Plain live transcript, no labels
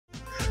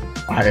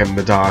I am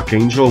the Dark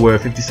Angel, We're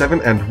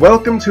 57, and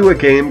welcome to a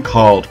game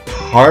called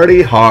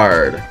Party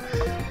Hard.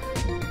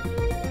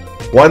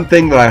 One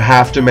thing that I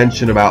have to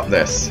mention about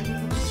this.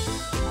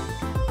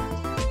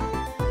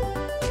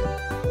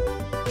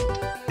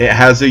 It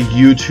has a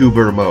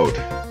YouTuber mode.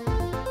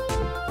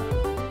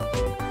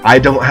 I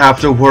don't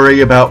have to worry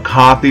about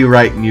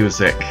copyright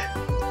music.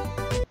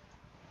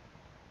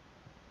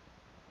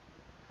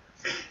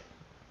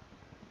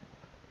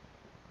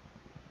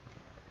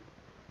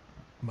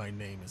 My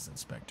name is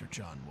Inspector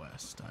John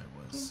West.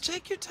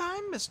 Take your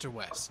time, Mr.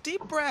 West.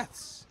 Deep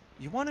breaths.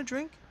 You want a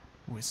drink?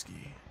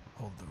 Whiskey.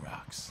 Hold the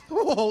rocks.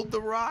 Hold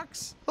the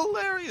rocks.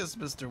 Hilarious,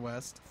 Mr.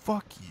 West.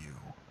 Fuck you.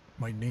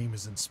 My name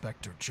is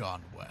Inspector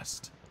John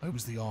West. I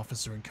was the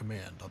officer in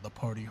command on the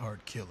Party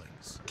Hard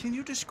killings. Can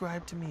you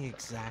describe to me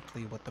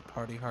exactly what the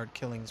Party Hard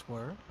killings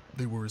were?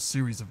 They were a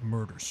series of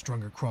murders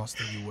strung across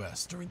the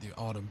U.S. during the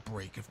autumn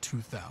break of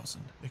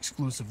 2000,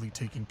 exclusively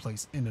taking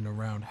place in and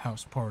around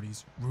house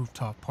parties,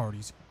 rooftop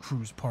parties,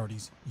 cruise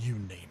parties, you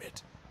name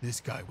it. This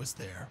guy was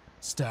there,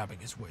 stabbing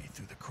his way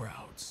through the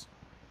crowds.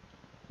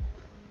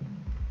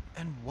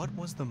 And what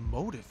was the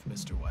motive,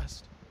 Mr.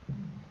 West?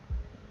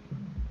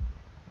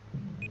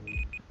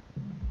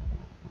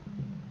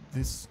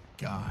 This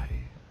guy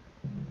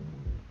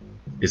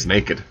Is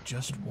naked.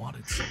 just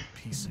wanted some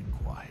peace and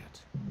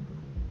quiet.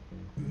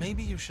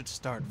 Maybe you should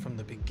start from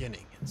the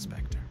beginning,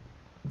 Inspector.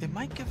 It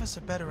might give us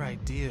a better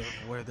idea of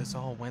where this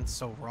all went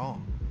so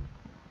wrong.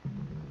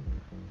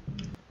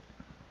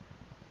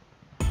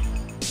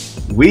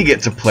 We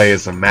get to play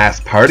as a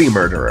mass party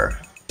murderer.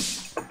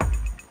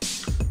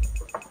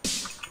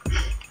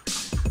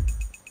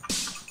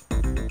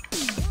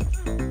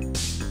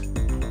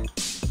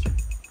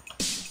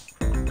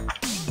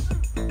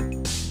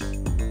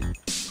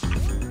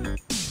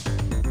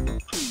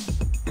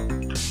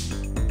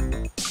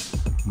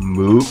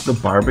 Move the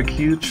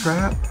barbecue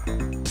trap?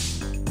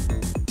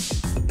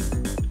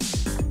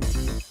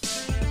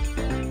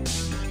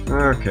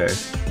 Okay.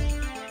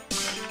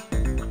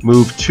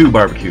 Move to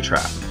barbecue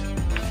trap.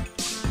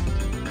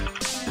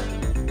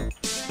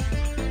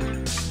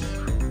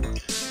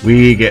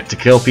 We get to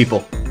kill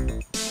people.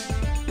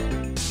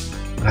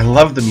 I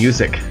love the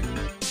music.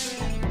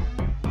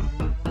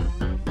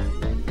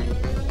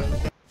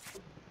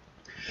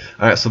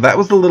 Alright, so that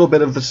was a little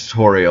bit of the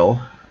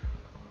tutorial.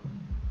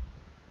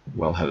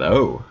 Well,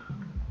 hello.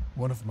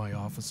 One of my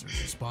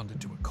officers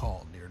responded to a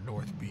call near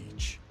North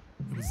Beach.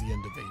 It was the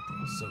end of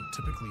April, so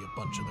typically a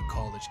bunch of the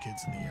college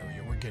kids in the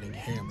area were getting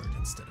hammered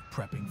instead of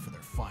prepping for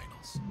their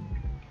finals.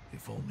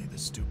 If only the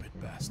stupid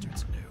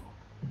bastards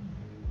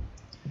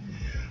knew.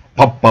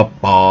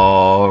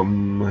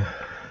 Pum-pum-pum.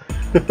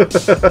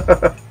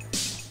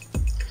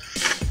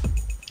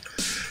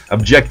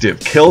 Objective,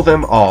 kill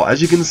them all.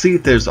 As you can see,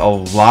 there's a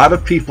lot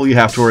of people you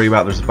have to worry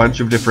about. There's a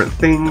bunch of different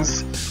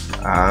things.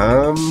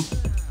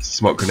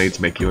 Smoke grenades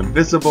make you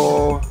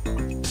invisible.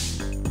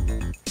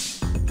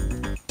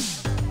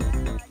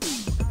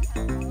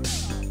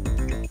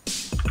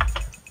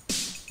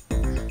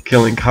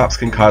 Killing cops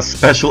can cause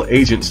special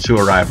agents to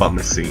arrive on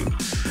the scene.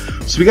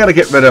 So we gotta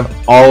get rid of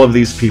all of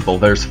these people.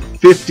 There's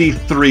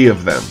 53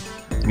 of them.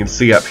 You can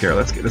see up here.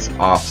 Let's get this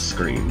off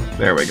screen.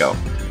 There we go.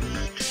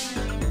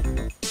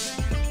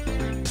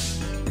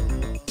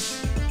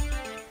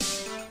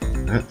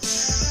 Let's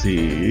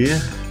see.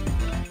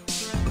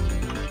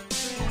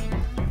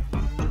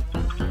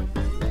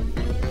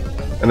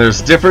 And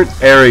there's different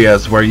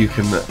areas where you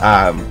can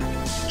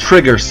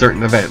trigger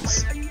certain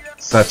events,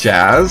 such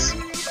as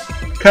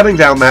cutting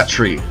down that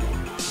tree.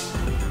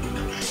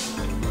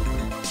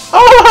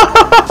 Oh!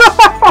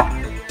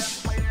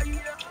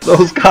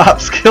 Those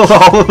cops killed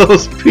all of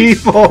those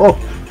people.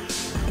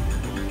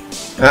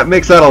 That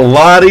makes that a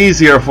lot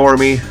easier for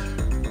me.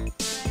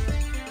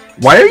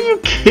 Why are you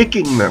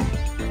kicking them?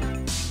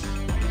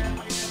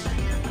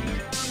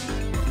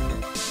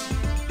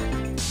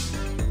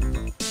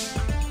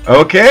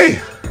 Okay.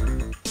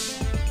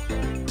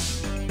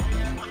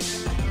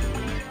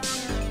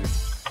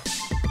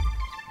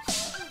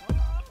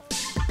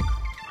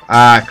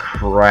 Ah,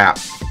 crap.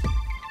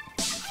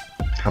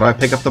 How do I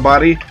pick up the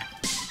body?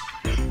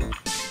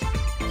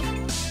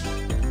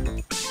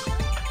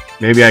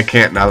 Maybe I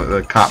can't now that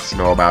the cops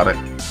know about it.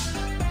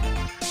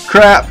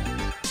 Crap!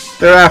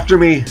 They're after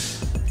me.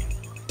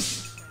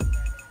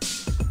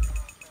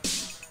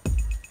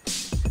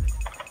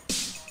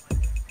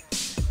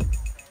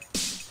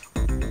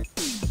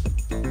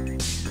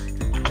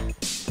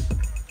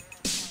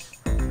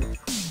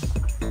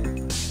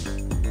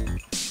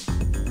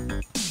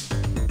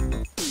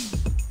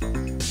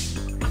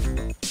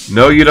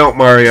 No, you don't,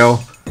 Mario.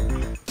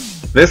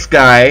 This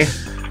guy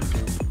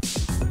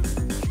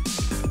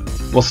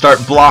will start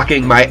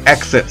blocking my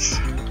exits.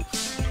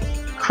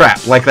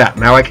 Crap, like that.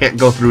 Now I can't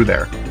go through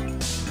there.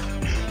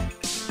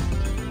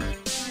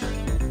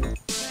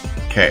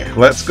 Okay,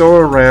 let's go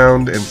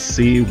around and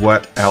see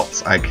what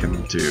else I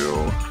can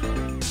do.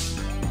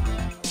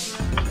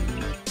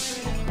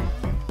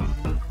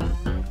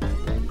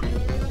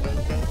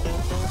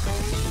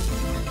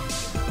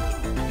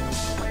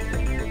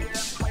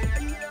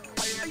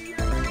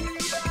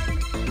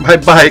 My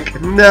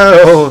bike!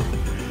 No!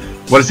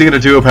 What is he gonna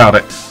do about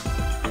it?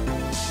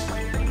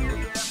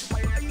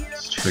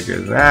 Let's trigger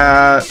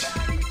that.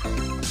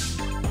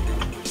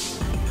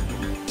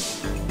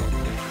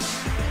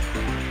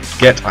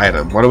 Get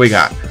item. What do we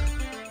got?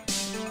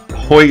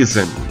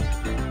 Poison.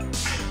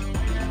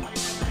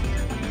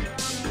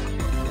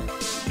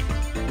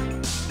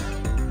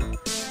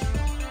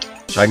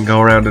 So I can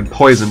go around and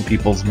poison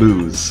people's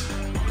booze.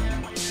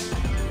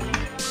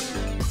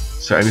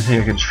 Is there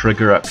anything I can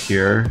trigger up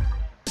here?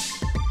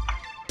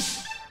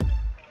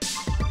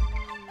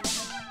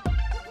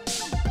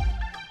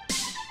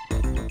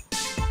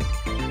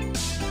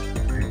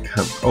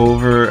 Come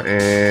over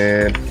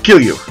and kill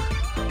you.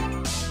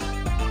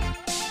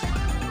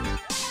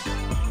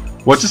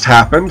 What just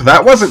happened?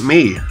 That wasn't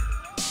me.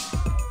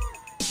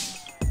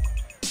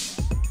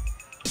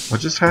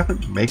 What just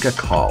happened? Make a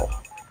call.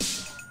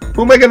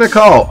 Who am I gonna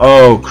call?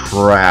 Oh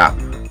crap.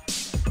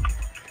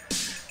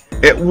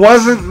 It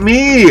wasn't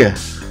me!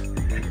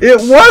 It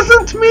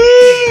wasn't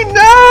me!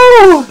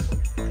 No!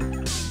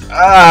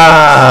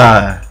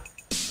 Ah!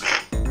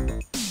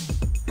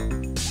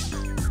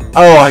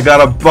 Oh, I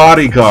got a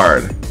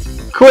bodyguard.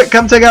 Quick,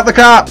 come take out the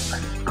cop!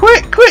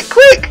 Quick, quick,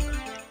 quick!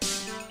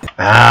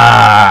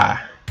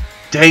 Ah!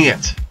 Dang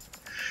it.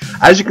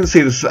 As you can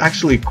see, this is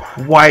actually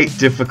quite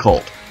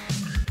difficult.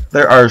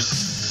 There are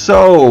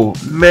so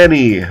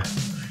many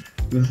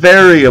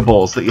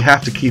variables that you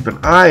have to keep an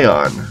eye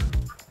on.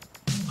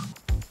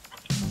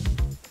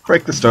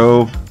 Break the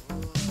stove.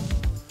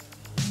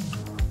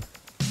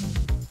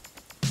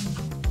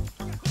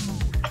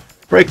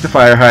 Break the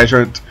fire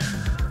hydrant.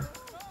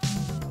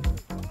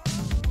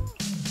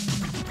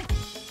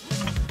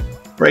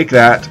 Break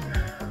that.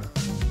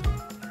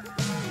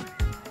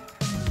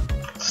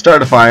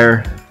 Start a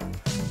fire.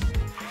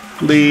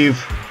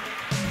 Leave.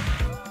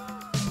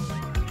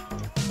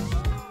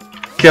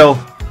 Kill.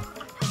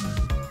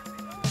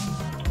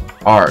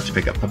 R to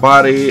pick up the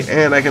body,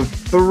 and I can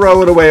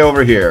throw it away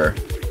over here.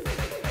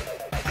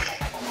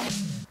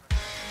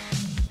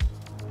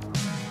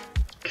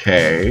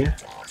 Okay.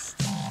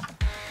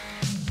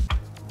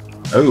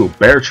 Oh,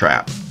 bear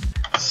trap.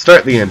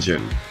 Start the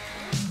engine.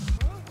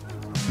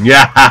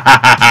 Yeah!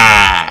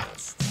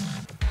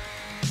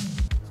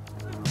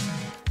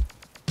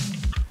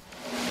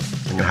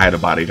 I'm gonna hide a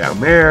body down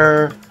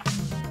there.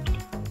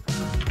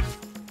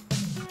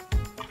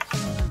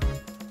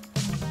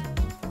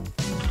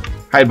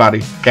 Hide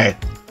body. Okay.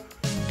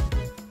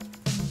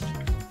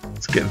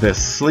 Let's get this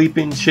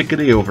sleeping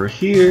chickadee over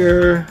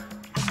here.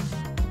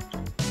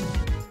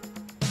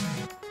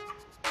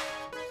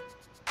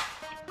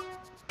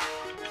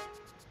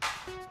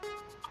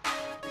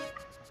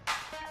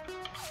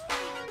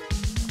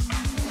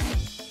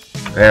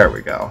 There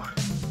we go.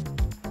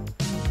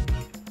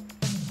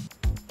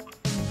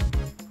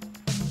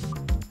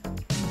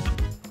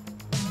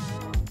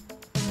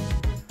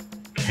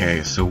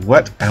 Okay, so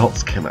what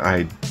else can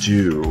I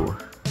do?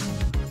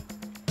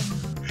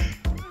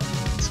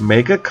 Let's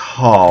make a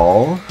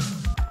call.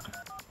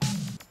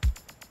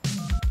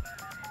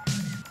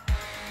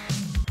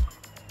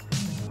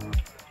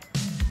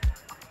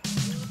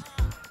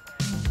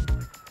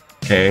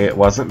 Okay, it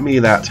wasn't me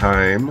that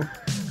time.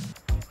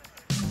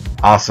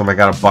 Awesome, I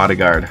got a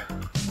bodyguard.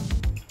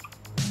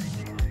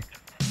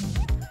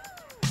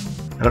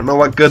 I don't know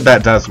what good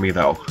that does me,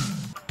 though.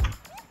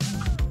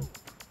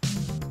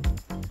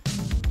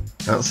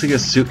 I don't see a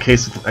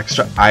suitcase with an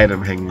extra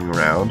item hanging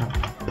around.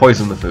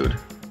 Poison the food.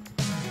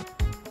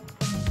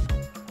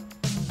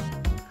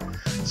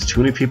 There's too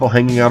many people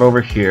hanging out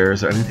over here.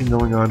 Is there anything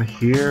going on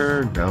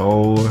here?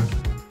 No.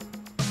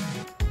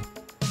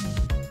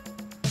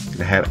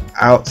 Gonna head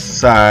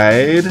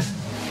outside.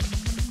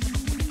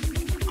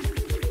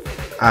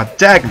 Ah,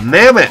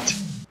 dagnammit!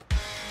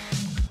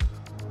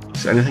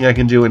 Is there anything I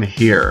can do in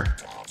here?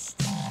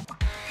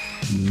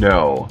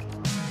 No.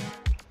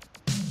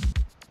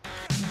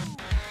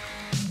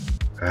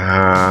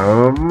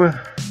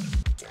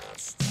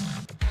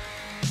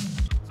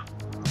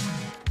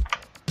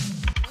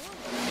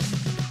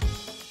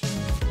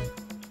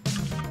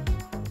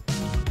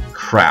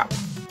 Crap.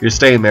 You're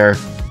staying there.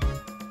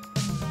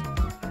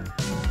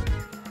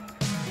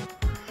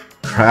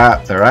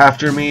 Crap, they're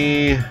after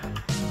me.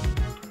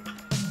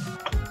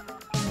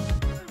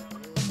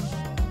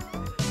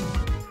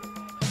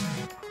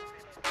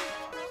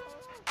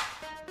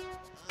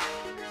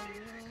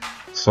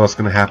 So what's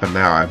going to happen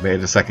now? I've made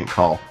a second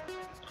call.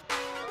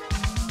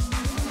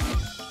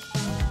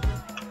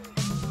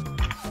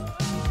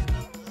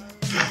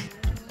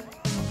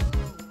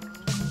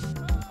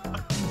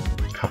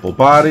 Couple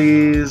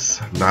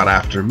bodies. Not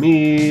after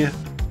me.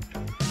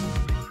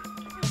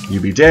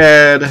 You be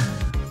dead.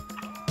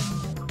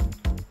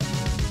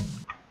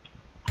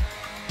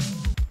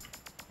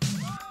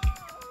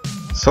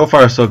 So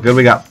far so good.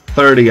 We got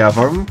 30 of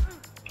them.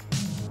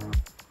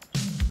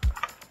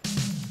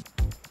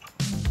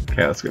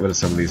 Okay, let's get rid of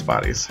some of these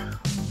bodies.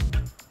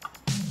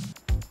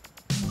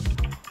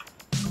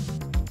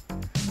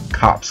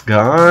 Cop's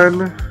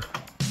gone.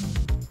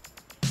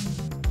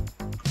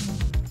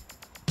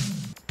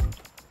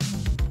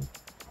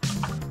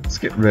 Let's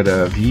get rid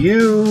of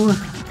you.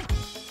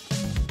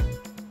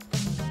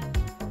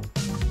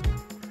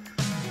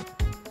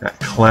 That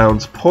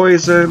clown's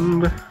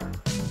poisoned.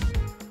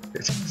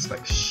 It's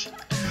like shit.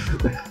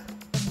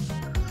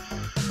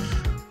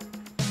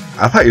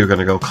 I thought you were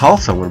gonna go call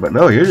someone, but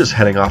no, you're just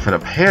heading off in a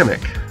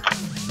panic.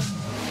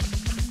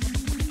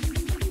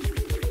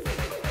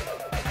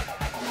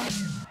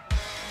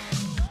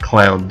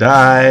 Clown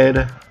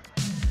died.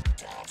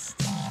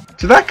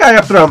 Did that guy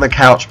up there on the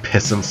couch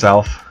piss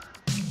himself?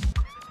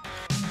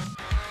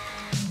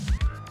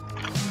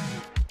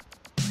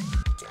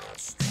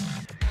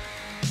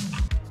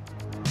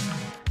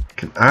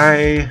 Can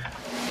I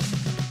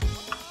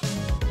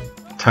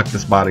tuck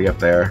this body up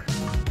there?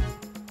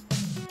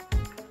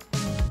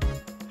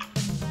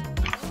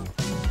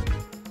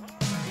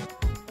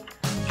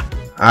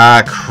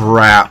 Ah,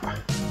 crap.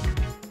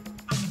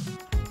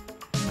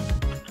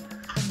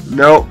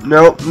 Nope,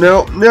 nope,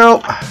 nope,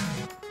 nope.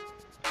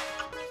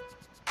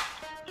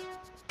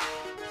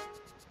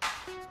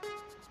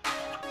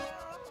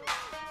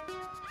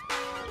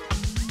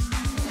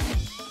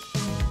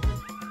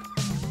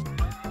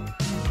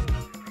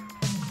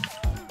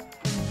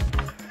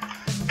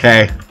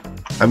 Okay,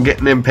 I'm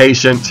getting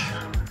impatient.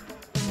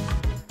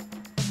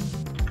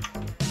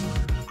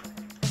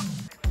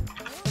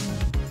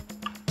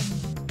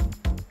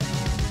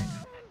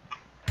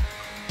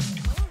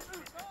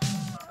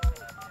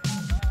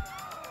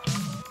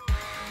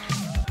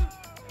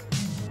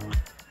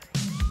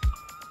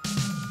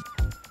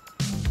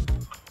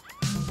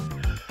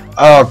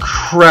 Oh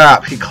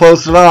crap, he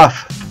closed it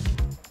off.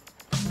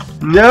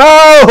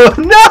 No!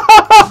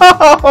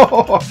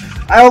 No!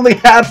 I only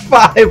had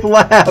 5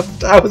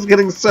 left. I was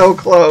getting so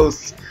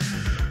close.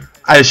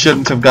 I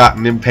shouldn't have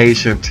gotten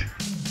impatient.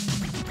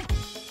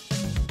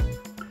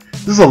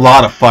 This is a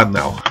lot of fun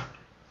though.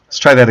 Let's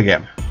try that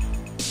again.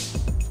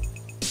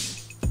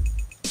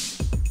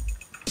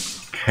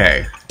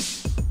 Okay.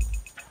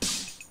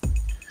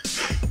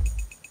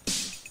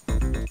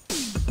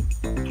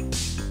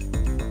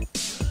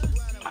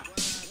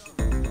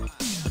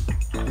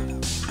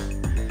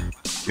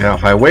 Now,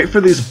 if I wait for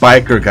these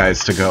biker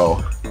guys to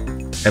go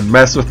and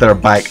mess with their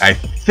bike, I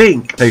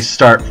think they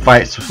start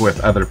fights with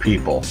other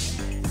people.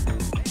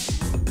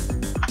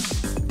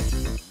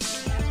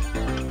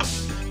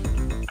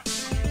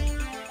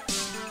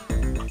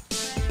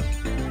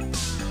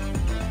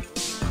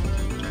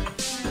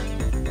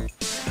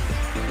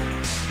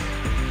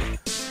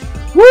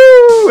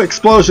 Woo!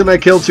 Explosion, I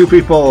killed 2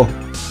 people.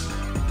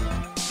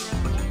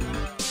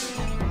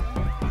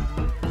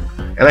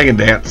 And I can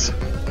dance.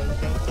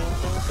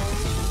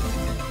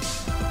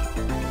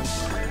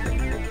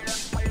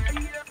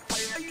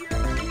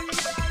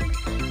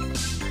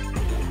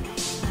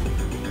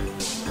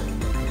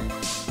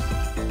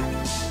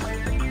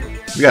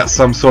 We got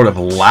some sort of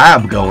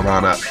lab going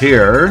on up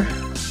here.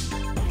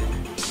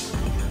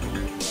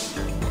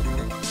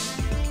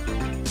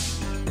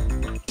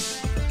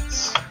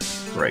 Let's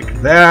break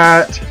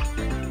that.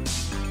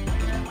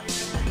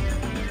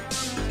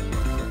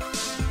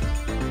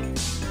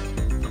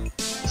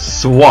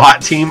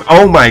 SWAT team.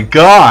 Oh my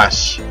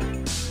gosh.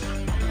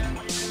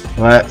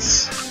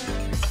 Let's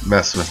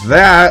mess with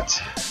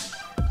that.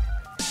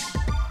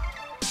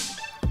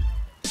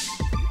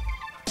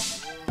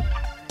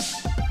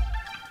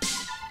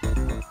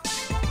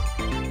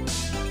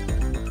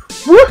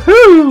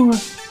 Woohoo!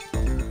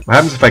 What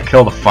happens if I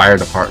kill the fire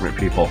department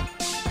people?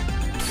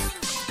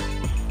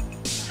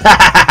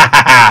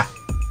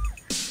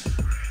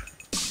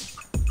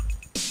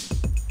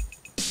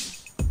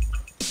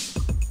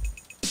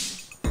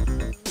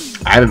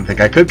 I didn't think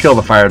I could kill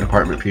the fire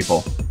department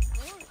people.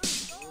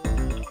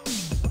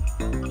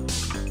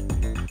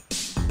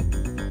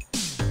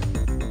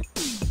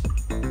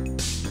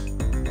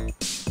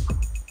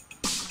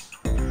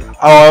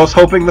 Oh, I was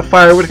hoping the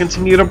fire would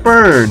continue to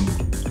burn.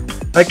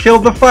 I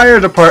killed the fire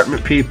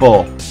department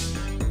people.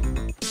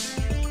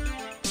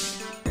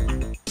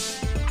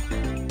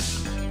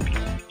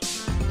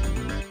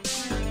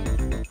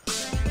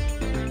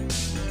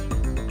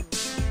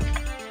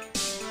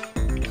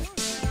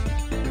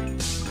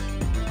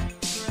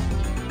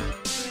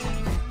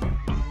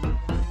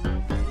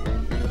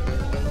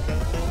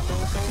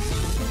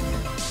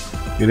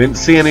 You didn't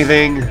see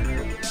anything.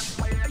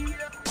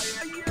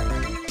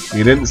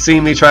 You didn't see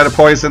me try to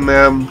poison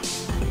them.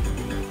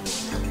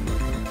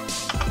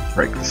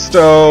 Break the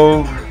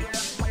stove.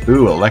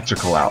 Ooh,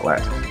 electrical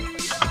outlet.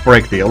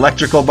 Break the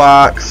electrical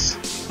box.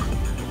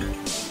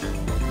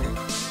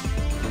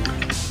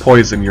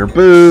 Poison your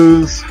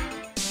booze.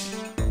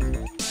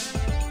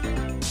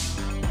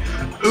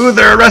 Ooh,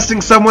 they're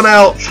arresting someone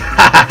else.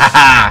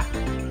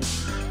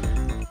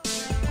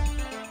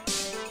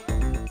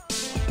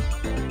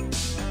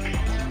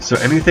 So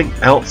anything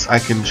else I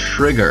can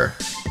trigger?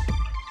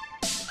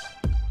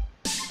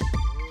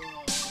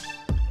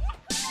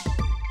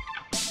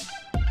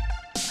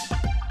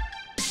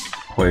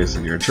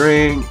 Poison your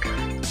drink.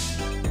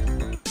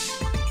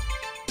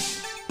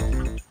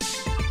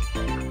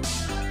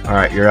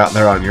 Alright, you're out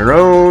there on your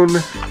own.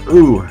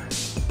 Ooh.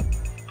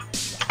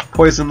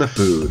 poison the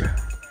food.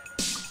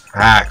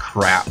 Ah,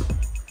 crap.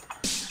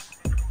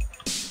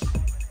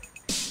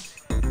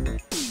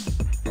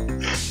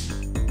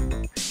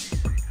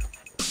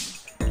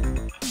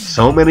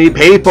 So many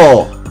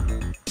people!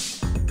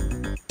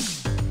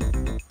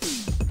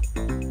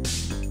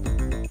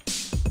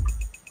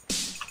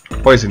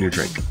 Poison your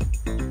drink.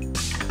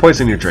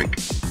 Poison your drink.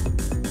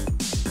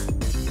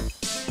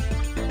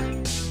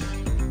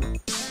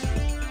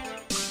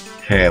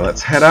 Okay,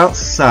 let's head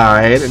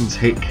outside and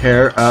take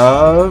care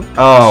of...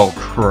 Oh,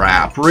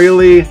 crap.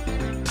 Really?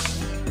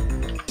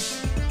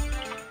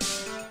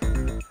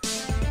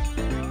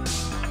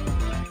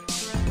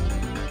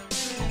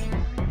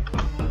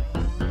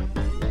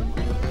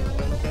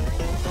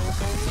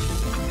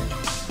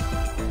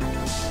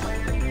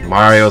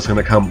 Mario's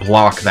gonna come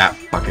block that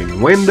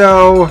fucking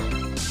window.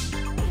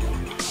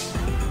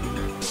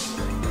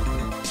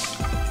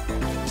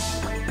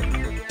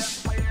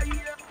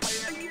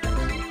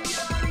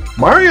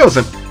 Mario's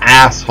an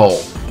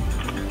asshole.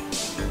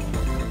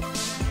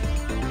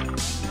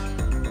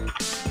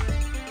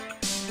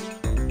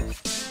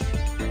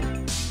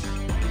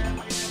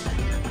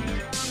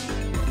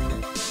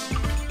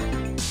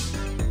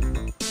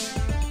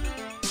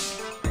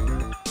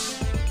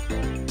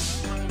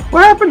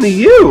 What happened to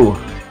you?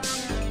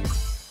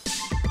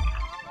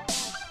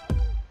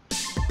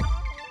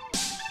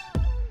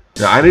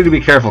 Now, I need to be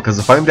careful, because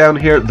if I'm down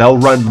here, they'll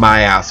run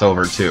my ass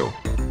over, too.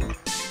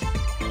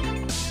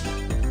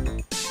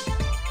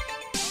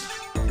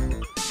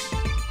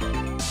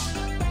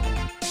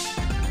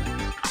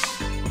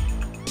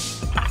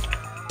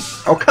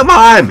 Oh, come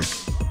on!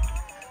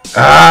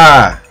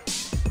 Ah!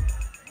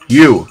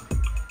 You.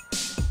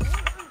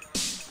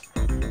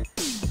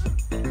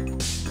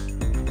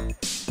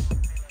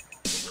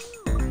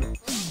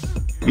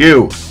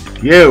 You.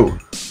 You.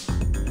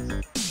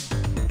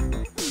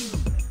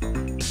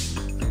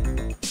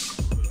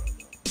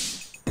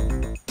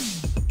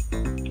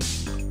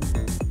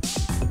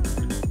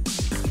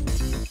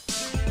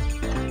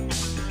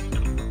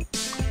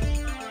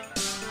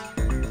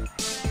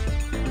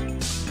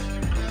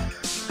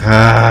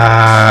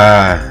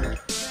 Ah.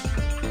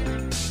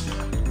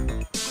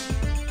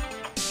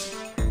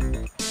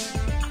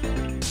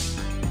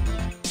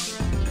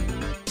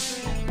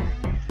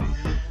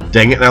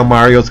 Dang it, now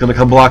Mario's gonna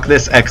come block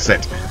this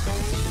exit.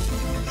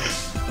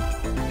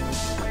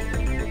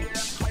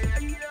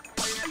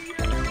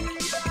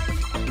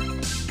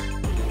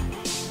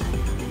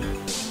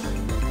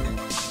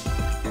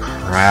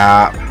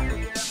 Crap.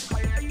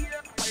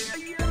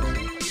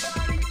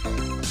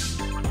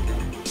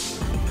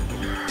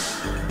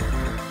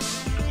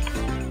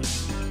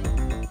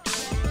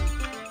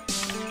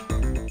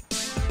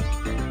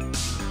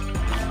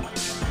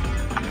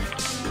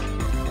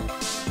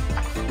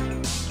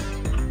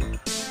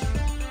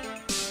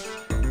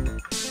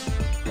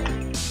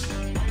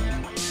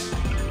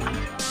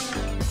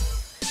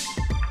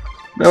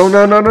 No,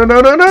 no, no, no,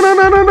 no, no, no, no,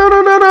 no, no, no,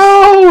 no, no,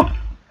 no!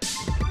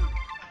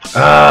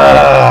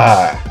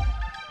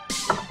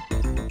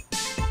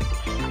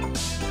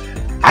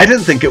 I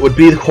didn't think it would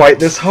be quite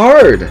this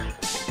hard.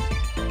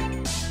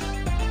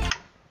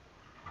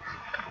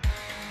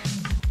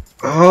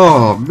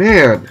 Oh,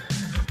 man.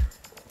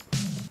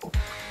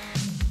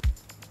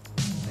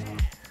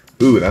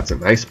 Ooh, that's a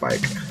nice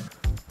bike.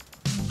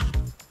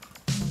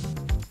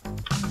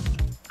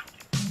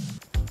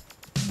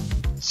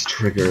 Let's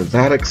trigger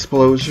that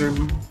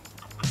explosion.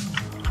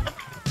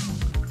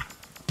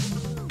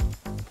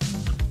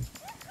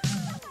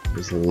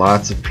 There's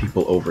lots of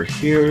people over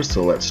here,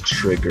 so let's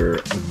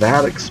trigger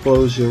that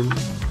explosion.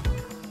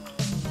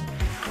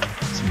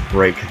 Let's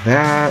break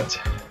that.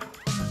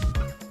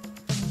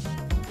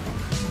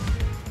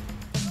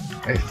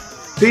 I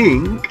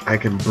think I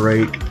can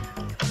break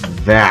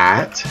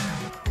that.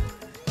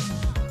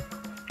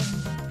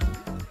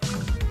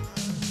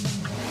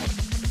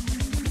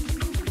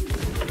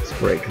 Let's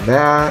break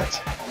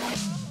that.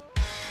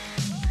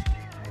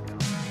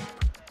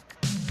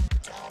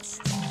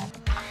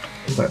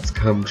 Let's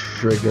come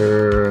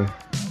trigger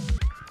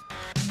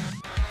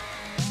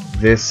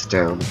this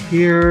down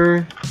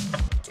here.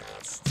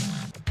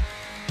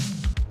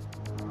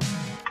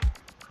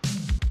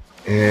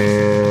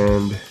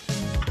 And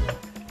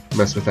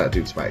mess with that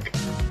dude's bike.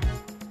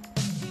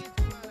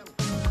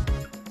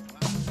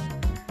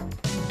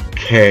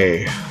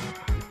 Okay.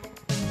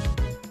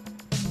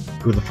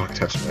 Who the fuck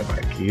touched my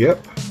bike?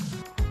 Yep.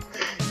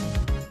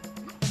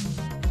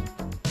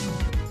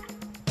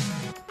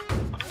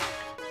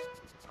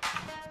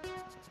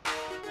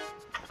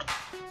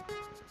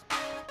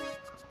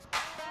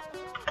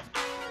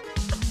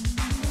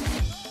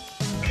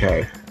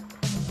 Okay.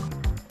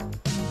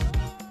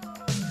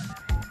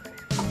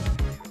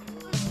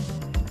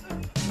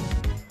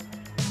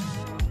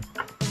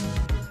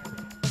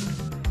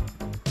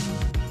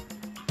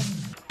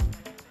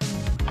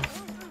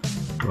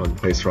 Wrong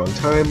place, wrong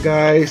time,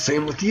 guy.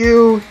 Same with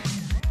you.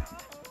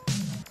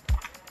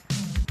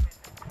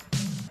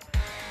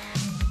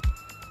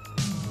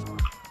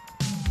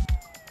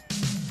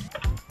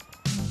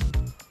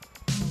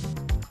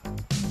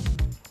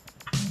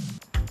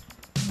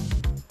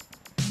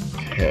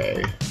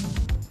 Okay.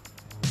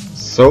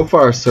 So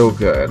far, so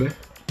good.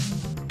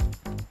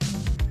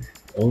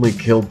 Only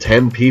killed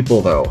 10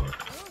 people, though.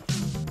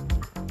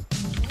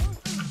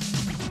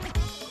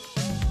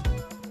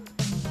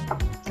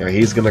 Now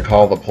he's gonna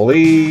call the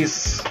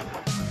police.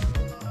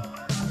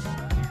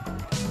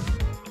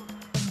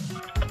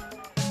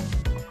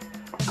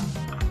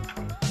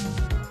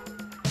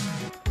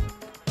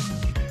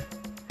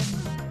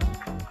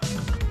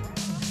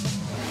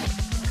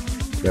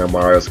 Now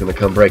Mario's gonna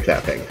come break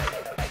that thing.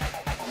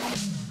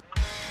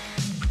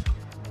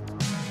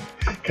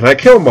 Can I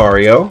kill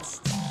Mario?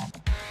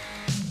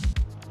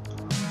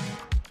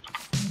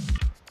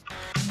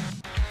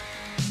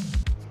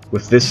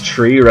 With this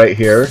tree right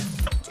here?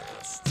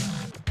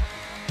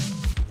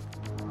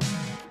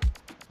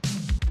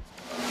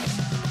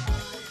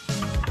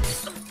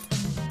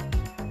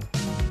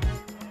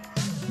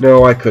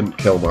 No, I couldn't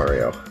kill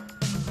Mario.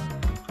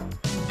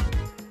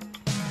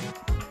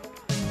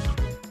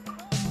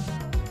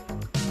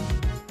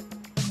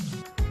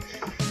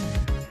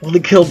 Only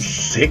killed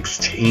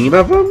 16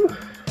 of them?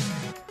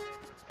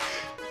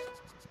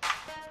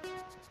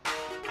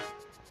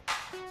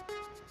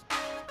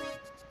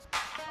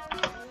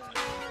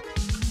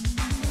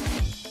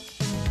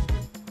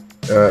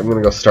 I'm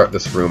gonna go start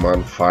this room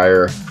on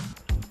fire.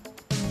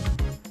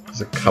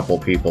 There's a couple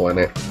people in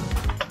it.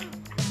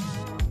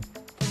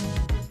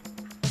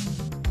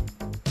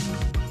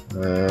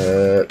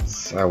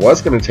 I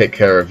was gonna take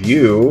care of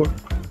you.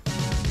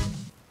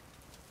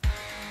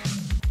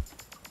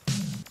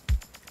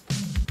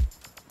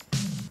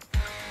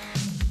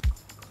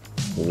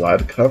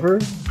 Blood cover?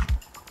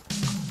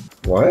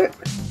 What?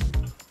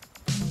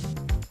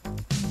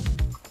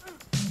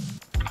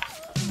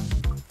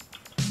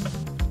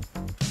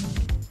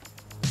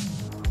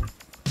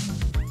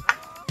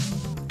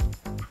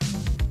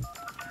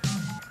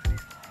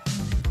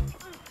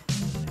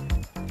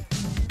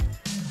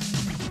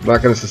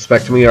 Not gonna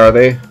suspect me, are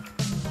they?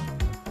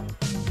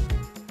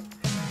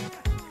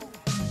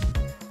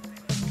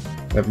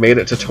 I've made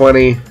it to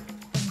 20.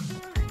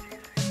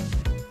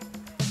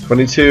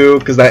 22,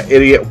 because that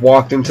idiot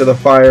walked into the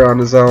fire on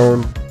his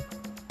own.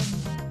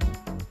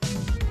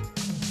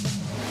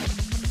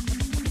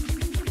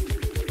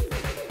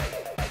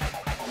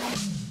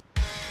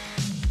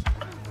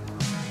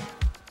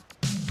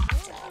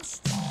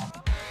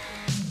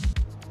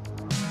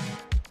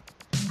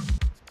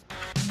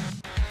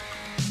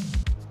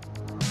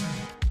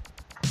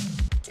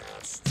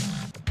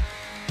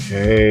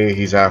 Okay,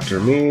 he's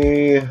after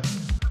me.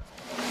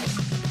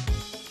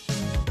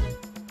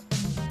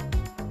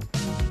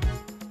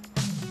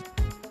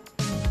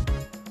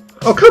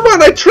 Oh, come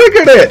on, I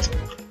triggered it!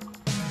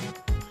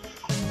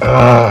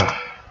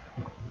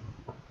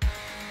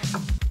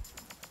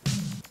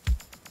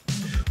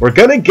 We're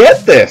gonna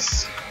get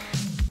this!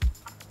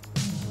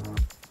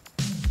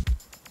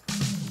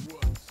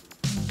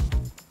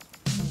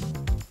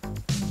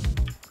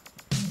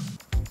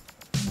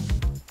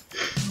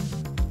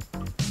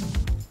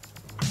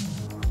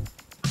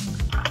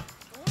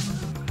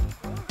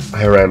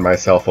 I ran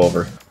myself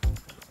over.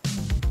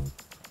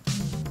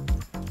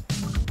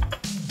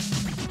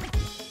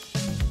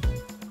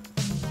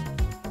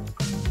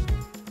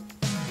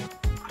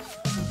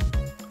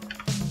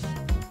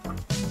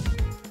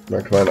 No,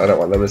 come on, I don't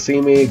want them to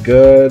see me.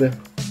 Good.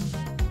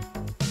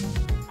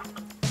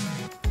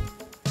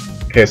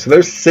 Okay, so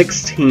there's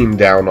 16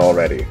 down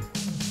already.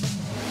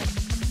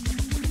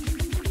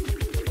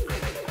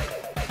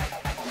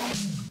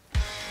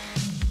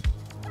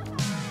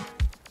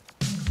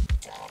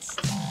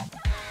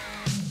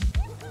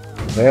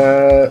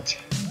 That.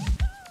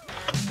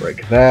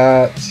 Break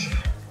that.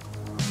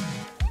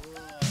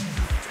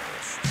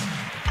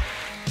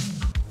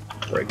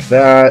 Break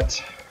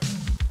that.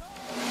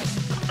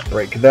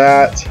 Break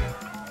that.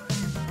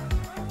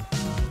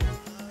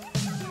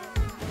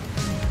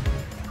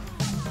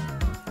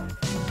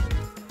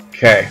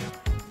 Okay.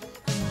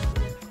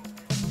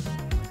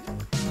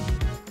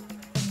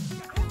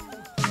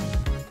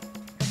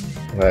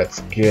 Let's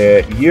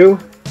get you.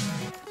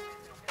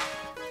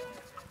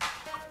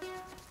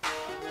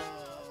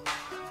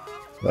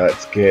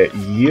 Let's get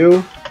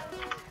you.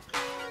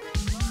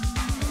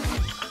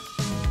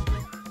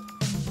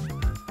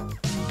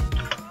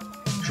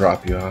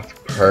 Drop you off.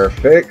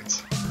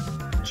 Perfect.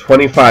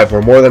 25.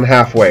 We're more than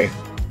halfway.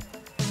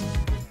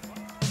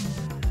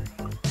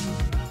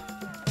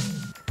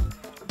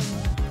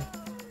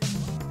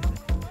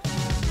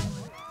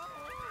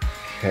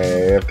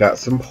 Okay, I've got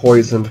some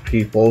poisoned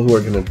people who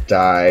are gonna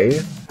die.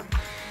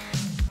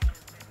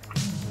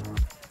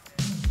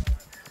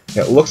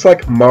 It looks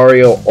like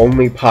Mario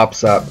only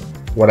pops up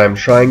when I'm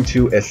trying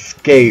to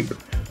escape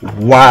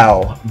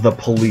while the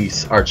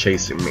police are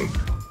chasing me.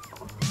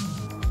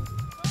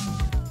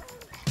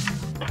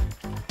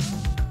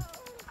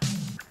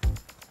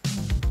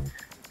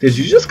 Did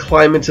you just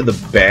climb into the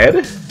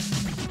bed?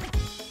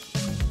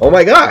 Oh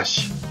my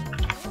gosh!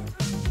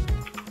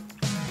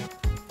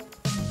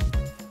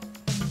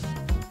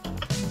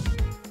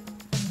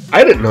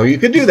 I didn't know you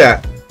could do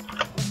that.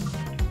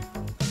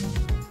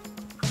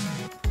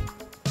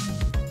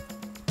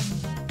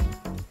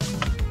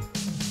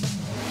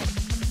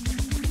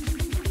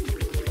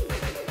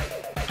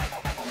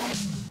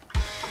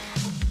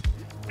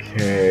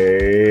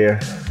 Okay.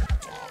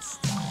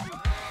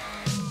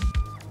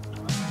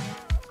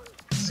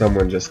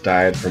 Someone just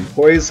died from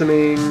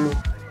poisoning.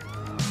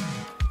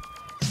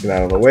 Let's get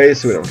out of the way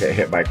so we don't get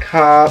hit by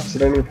cops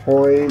at any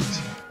point.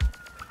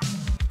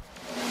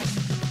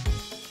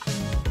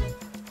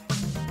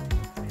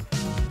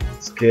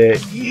 Let's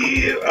get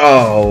you.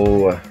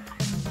 Oh.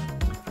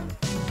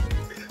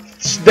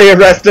 They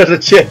arrested a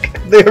chick.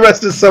 They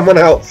arrested someone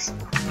else.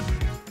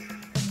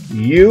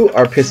 You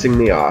are pissing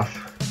me off.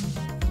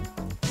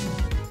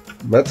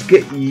 Let's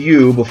get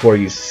you before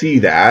you see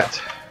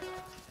that.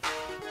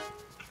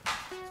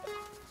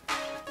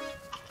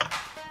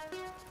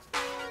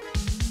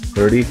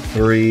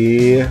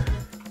 $33.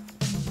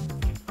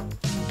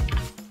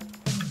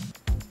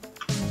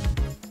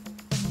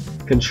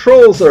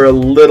 Controls are a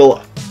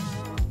little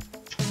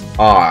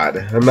odd.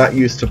 I'm not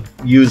used to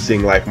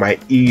using like my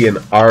E and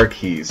R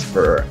keys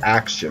for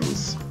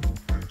actions.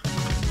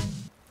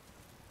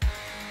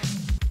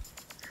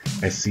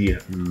 I see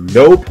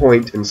no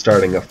point in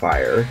starting a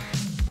fire.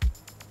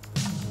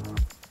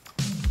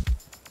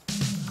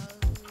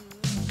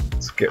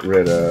 Let's get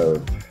rid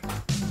of...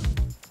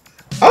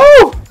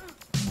 Oh!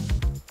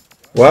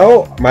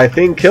 Well, my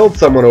thing killed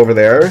someone over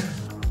there.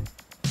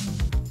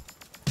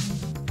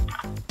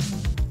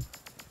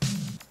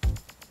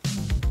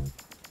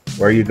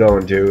 Where are you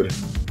going, dude?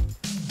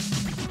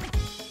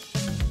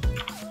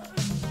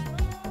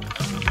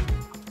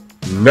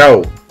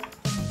 No!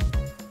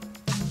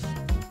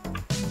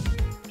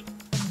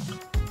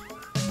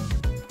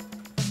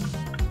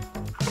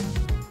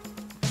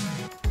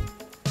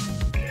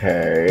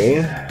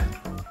 Okay.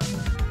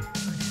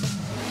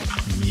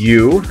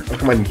 You. Oh,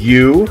 come on,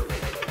 you.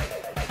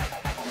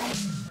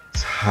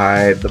 Let's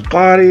hide the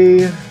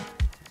body.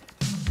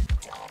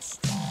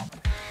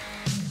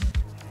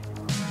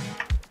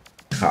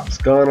 Cop's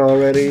gone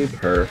already.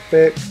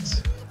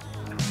 Perfect.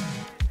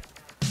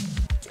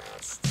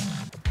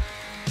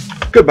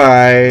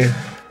 Goodbye.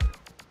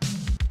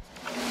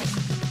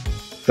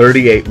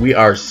 38. We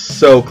are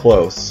so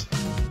close.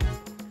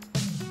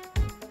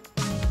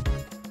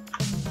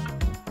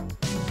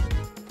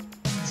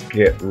 Let's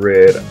get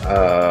rid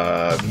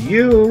of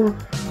you.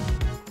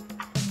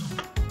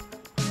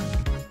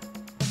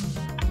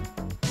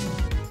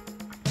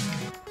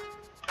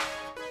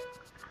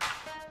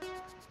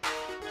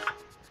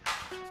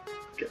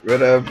 Get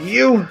rid of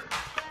you.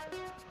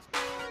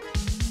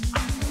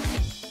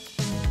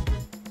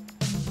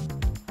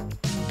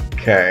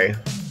 Okay.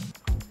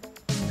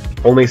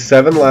 Only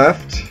 7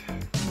 left.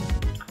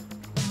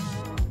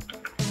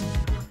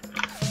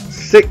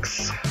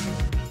 6.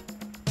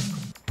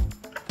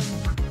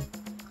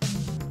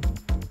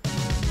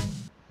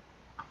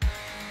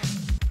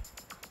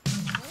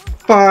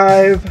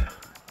 5.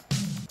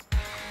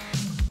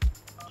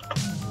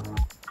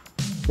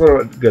 I wonder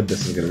what good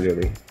this is going to do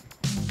me.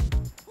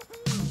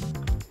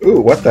 Ooh,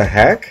 what the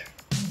heck?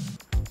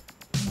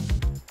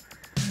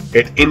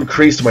 It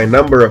increased my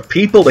number of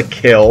people to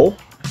kill.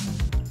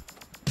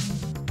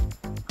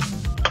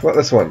 What about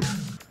this one?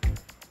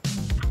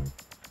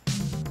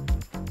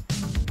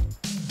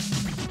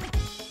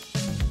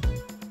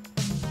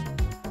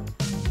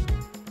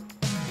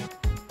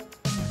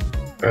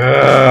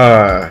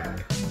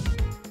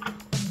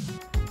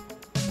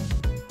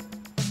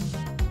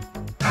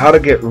 How to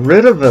get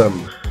rid of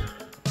them?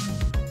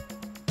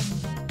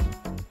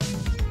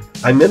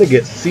 I'm gonna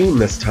get seen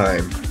this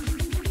time.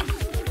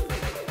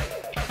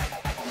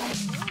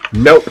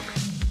 Nope.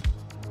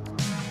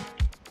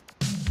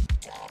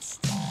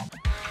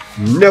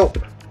 Nope.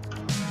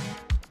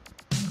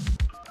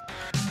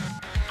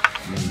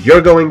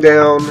 You're going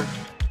down.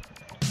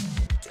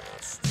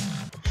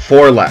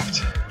 4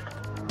 left.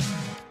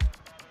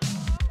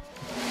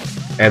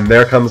 And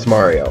there comes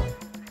Mario.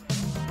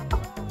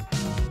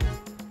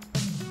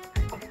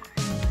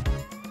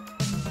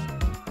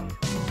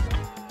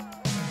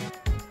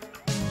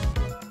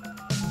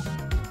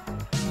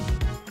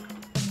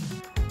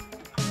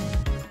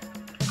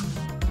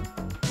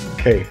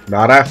 Okay,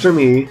 not after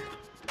me.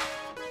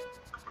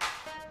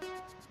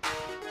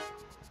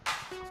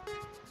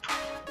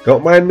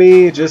 Don't mind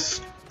me,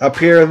 just up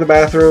here in the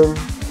bathroom.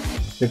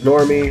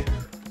 Ignore me.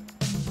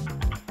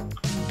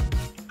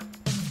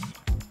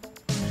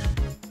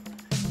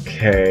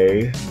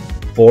 Okay,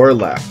 4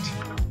 left.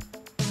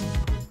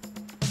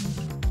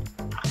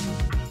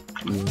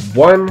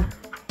 1,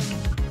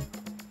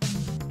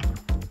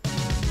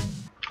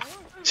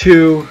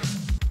 2,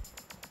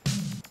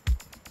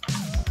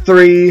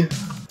 3,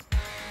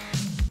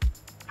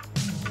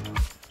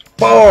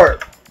 4.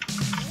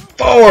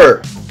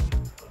 4.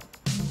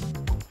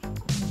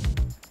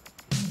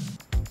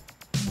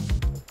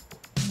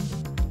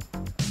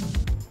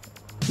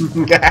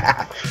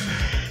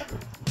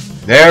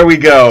 There we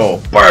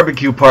go.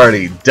 Barbecue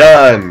party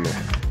done.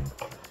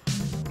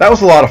 That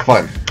was a lot of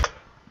fun.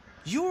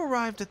 You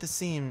arrived at the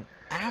scene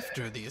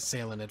after the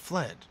assailant had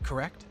fled,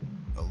 correct?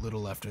 A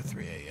little after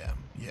 3 a.m.,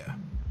 yeah.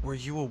 Were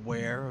you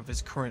aware of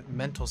his current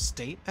mental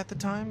state at the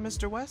time,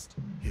 Mr. West?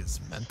 His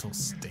mental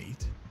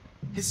state?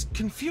 His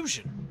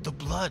confusion. The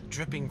blood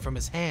dripping from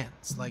his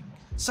hands, like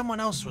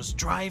someone else was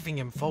driving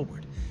him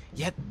forward,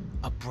 yet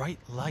a bright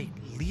light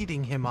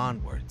leading him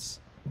onwards.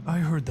 I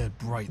heard that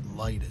bright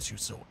light, as you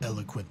so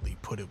eloquently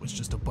put it, was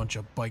just a bunch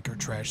of biker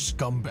trash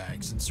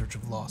scumbags in search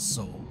of lost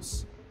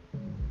souls.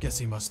 Guess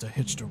he must have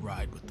hitched a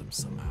ride with them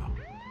somehow.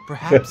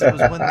 Perhaps it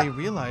was when they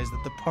realized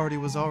that the party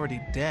was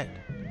already dead.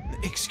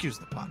 Excuse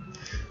the pun.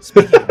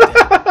 Speaking of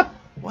dead,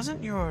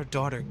 wasn't your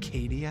daughter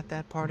Katie at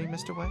that party,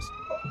 Mr. West?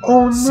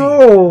 Oh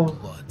no! Seeing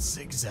blood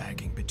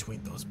zigzagging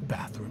between those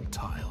bathroom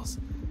tiles.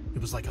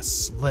 It was like a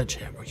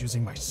sledgehammer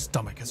using my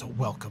stomach as a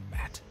welcome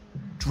mat.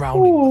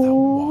 Drowning without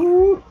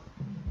water.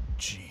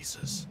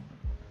 Jesus.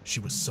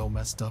 She was so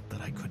messed up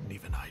that I couldn't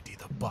even ID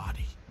the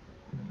body.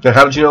 Now,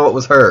 how did you know it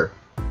was her?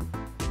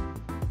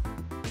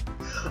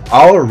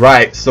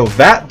 Alright, so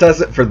that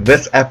does it for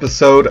this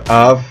episode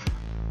of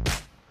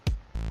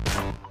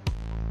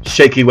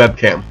Shaky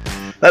Webcam.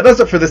 That does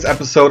it for this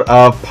episode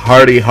of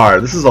Party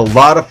Hard. This is a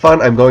lot of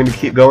fun. I'm going to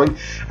keep going.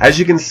 As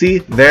you can see,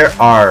 there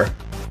are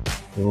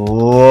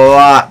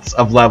lots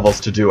of levels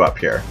to do up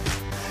here.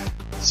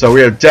 So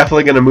we are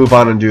definitely going to move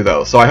on and do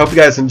those. So I hope you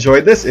guys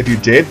enjoyed this. If you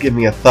did, give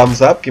me a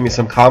thumbs up, give me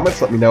some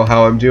comments, let me know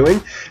how I'm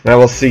doing. And I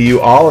will see you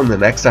all in the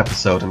next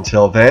episode.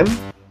 Until then,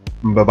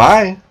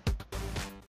 bye-bye.